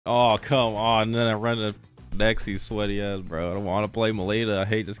Oh, come on. And then I run a Dexy sweaty ass, bro. I don't want to play Melita. I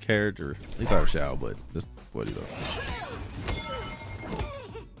hate this character. At least I have SHAO, but just sweaty though.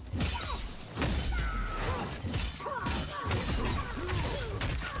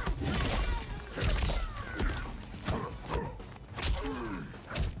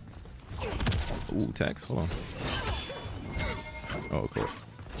 Ooh, tax. Hold on. Oh, of course.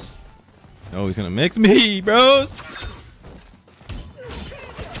 No, he's gonna mix me, bros.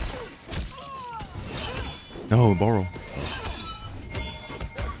 No, borrow.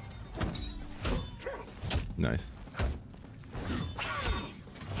 Nice.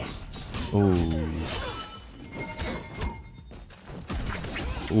 Oh.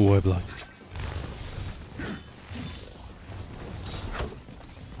 Oh, I blocked.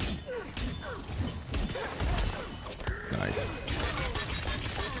 Nice.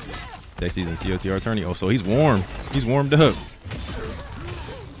 Dexy's in COTR attorney. Oh, so he's warm. He's warmed up.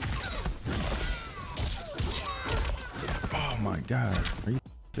 Oh my god. Are you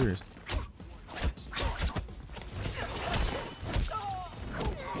serious?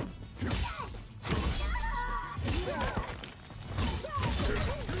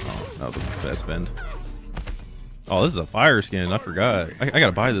 Oh, that was the best bend. Oh, this is a fire skin. I forgot. I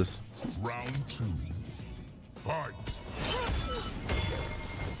gotta buy this. Round 2. Fight.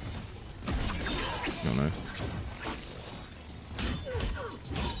 Oh, nice.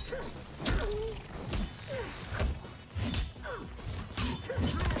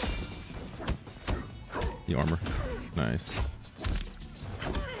 The armor. Nice.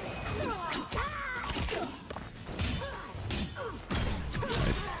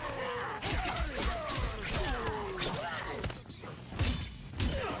 Nice.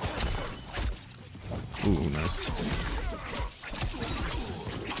 Ooh, nice.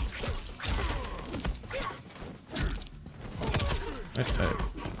 Nice tag.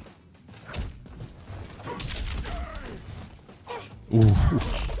 Ooh. Ooh.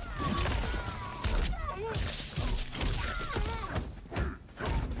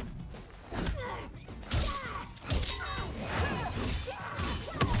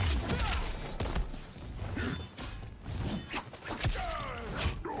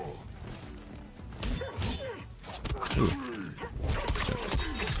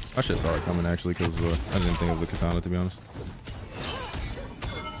 I should have saw it coming actually, because I didn't think of the katana, to be honest.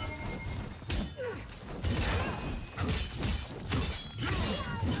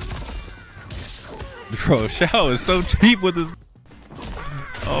 Bro, SHAO is so cheap with his.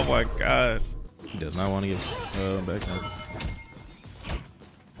 Oh my god. He does not want to get back now.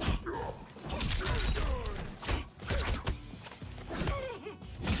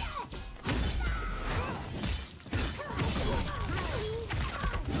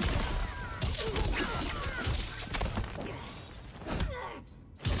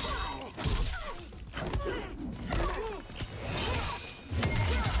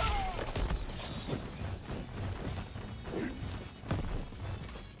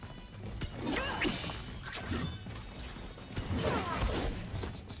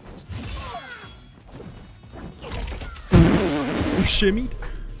 Shimmy.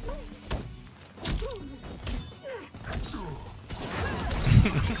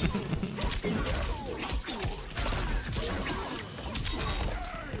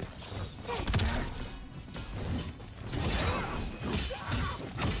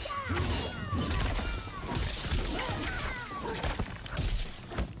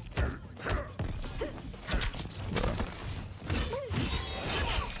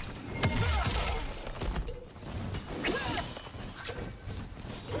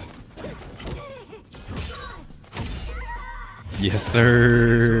 Yes,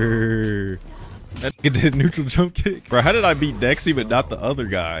 sir. That nigga did neutral jump kick. Bro, how did I beat Dexy but not the other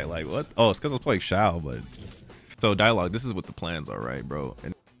guy? Like, what? Oh, it's because I was playing SHAO, but... So, dialogue, this is what the plans are, right, bro?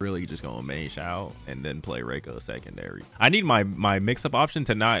 And really just going main SHAO and then play Reiko secondary. I need my mix-up option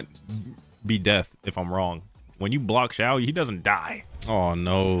to not be death if I'm wrong. When you block SHAO, he doesn't die. Oh,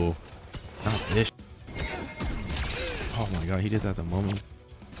 no. Not this. Oh, my God. He did that at the moment.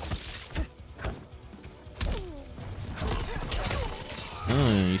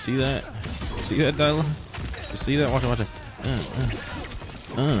 You see that? You see that, dialogue? You see that? Watch it, watch it.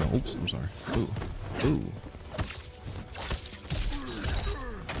 Oops, I'm sorry. Ooh. Ooh.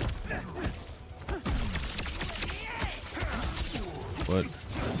 What?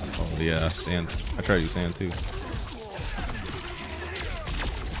 Oh, yeah, sand. I tried to use sand, too.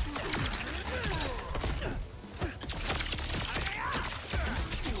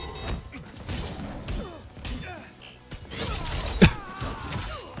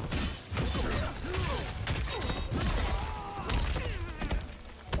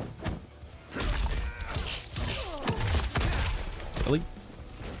 Ellie.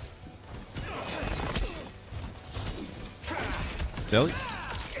 Ellie.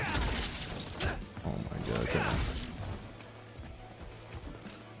 Oh my god. Okay.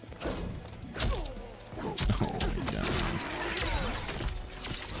 Oh my god.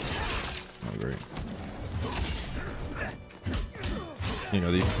 Oh great. You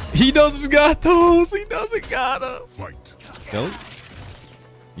know these. He doesn't got those. He doesn't got them. Fight. Ellie.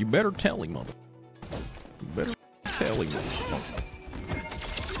 You better tell him, mother. You better tell him. Oh,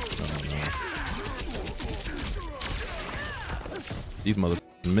 no. These mother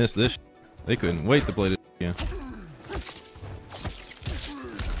missed this. They couldn't wait to play this again.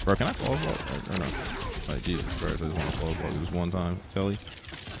 Bro, can I fall block? Or no? Like, Jesus Christ, I just want to fall block this one time. Telly.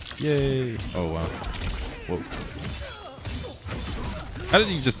 Yay. Oh, wow. Whoa. How did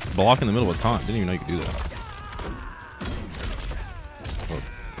he just block in the middle of a taunt? Didn't even know you could do that. Whoa.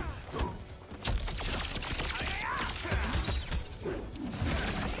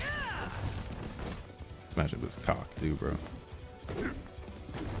 Smash it with this cock, dude, bro.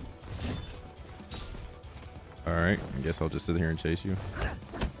 Alright, I guess I'll just sit here and chase you.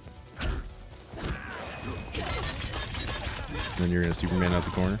 Then you're gonna Superman out the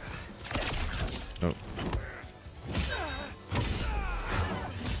corner. Oh.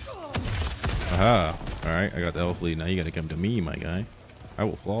 Aha. Alright, I got the elf lead. Now you gotta come to me, my guy. I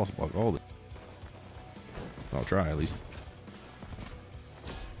will floss block all this. I'll try at least.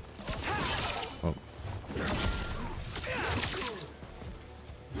 Oh.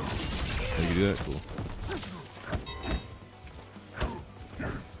 So you can do that? Cool.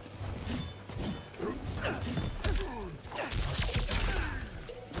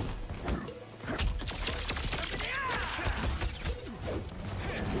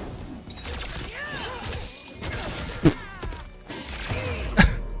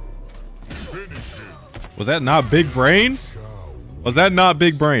 Was that not big brain? Was that not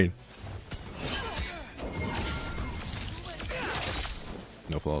big brain?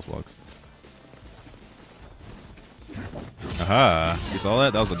 No flawless blocks. Aha. You saw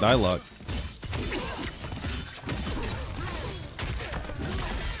that? That was a dialogue.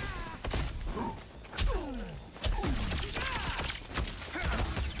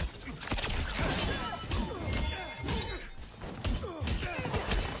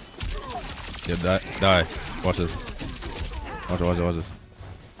 Yeah, die. Watch this. Watch it. Watch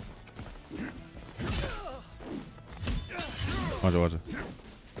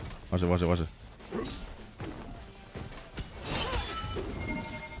it.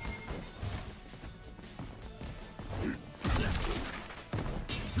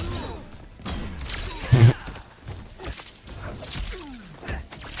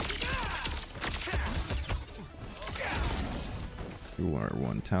 You are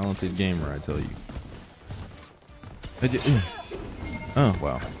one talented gamer, I tell you. Oh,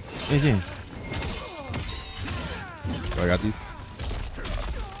 wow. So I got these?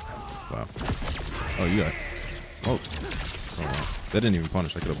 Wow. Oh, you got it. Oh. Oh, wow. That didn't even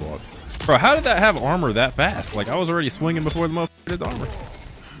punish. I could have blocked. Bro, how did that have armor that fast? Like, I was already swinging before the motherfucker did the armor.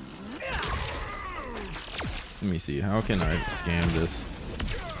 Let me see. How can I scam this?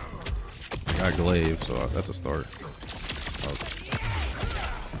 I got glaive, so that's a start. Oh.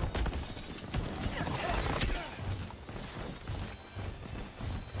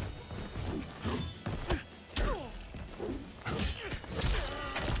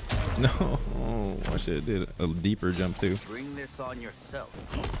 No, I should have did a deeper jump too. Bring this on yourself.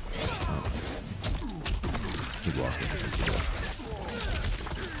 Oh. He blocked it.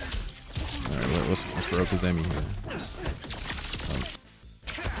 Alright, let's throw up his Emmy here.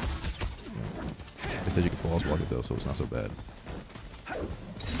 They said you could false block it though, so it's not so bad. Oh,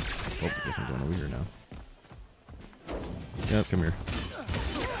 I guess I'm going over here now. Yep, come here.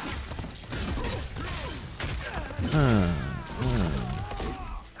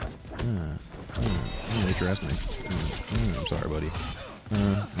 Make your ass me. I'm sorry, buddy.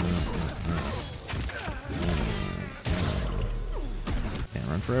 Can't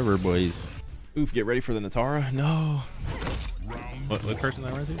run forever, boys. Oof, get ready for the Natara. No. What person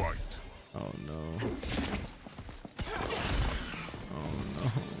that runs here? Oh no. Oh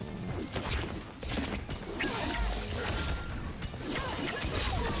no.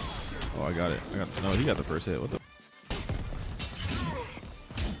 Oh, I got it. No, he got the first hit. What the?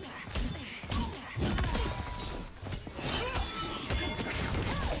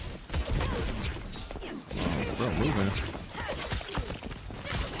 Oh, bro, moving.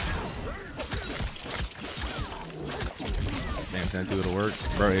 Damn, 10-2, it'll work.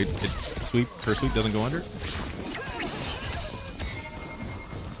 Bro, her sweep doesn't go under.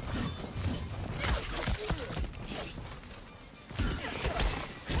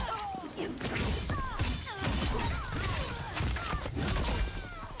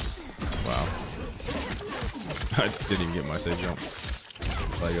 I didn't even get my safe jump.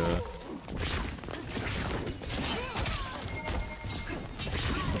 Like oh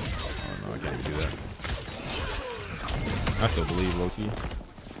no, I can't even do that. I still believe low-key.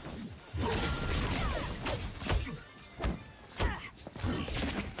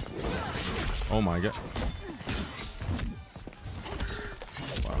 Oh my god.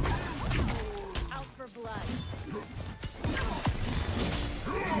 Wow. Out for blood.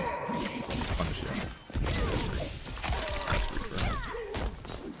 Punish you. That's free for him.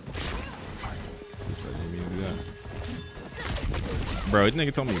 I didn't mean to do that. Bro, this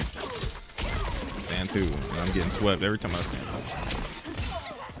nigga told me stand two, and I'm getting swept every time I stand up.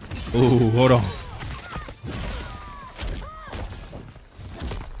 Ooh, hold on.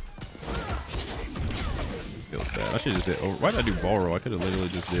 Feels bad. I should just did over. Why did I do ball roll? I could have literally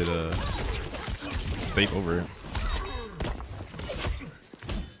just did safe over it.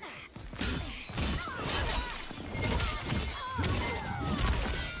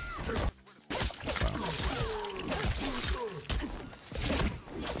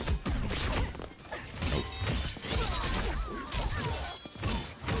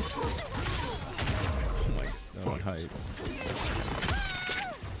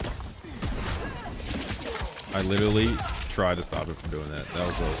 I literally tried to stop it from doing that.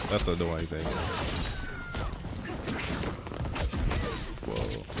 That's the annoying thing.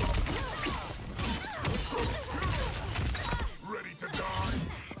 Whoa. Ready to die.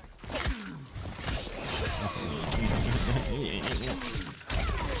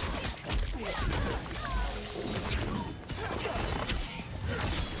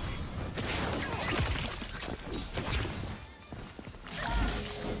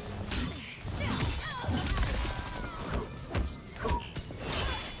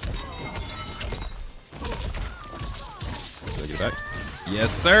 Back. Yes,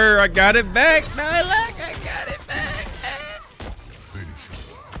 sir. I got it back. No, look, I got it back.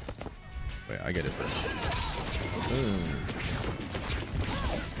 Wait, I get it first.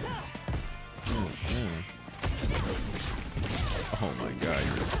 Oh my god.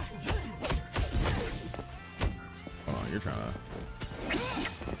 Hold on, you're trying to.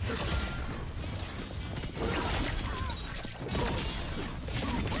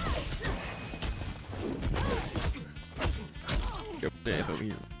 Dance over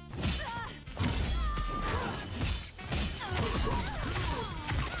here.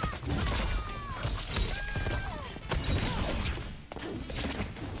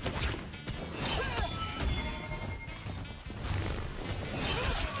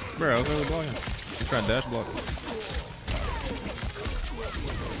 Bro, I was over blocking. He's trying to dash block.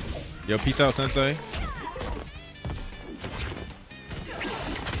 Yo, peace out, Sensei.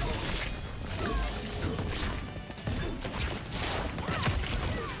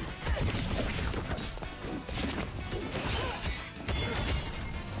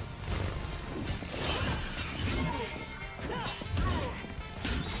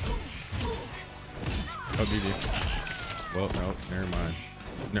 Oh, GG. Well, no, never mind.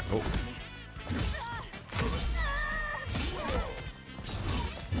 No, oh.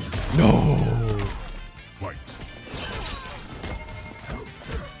 No! Fight.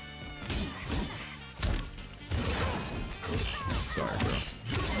 Sorry, bro.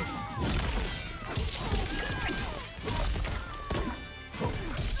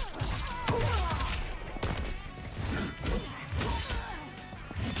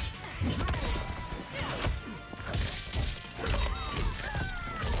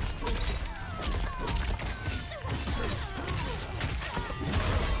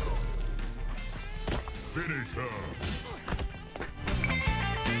 Finish her.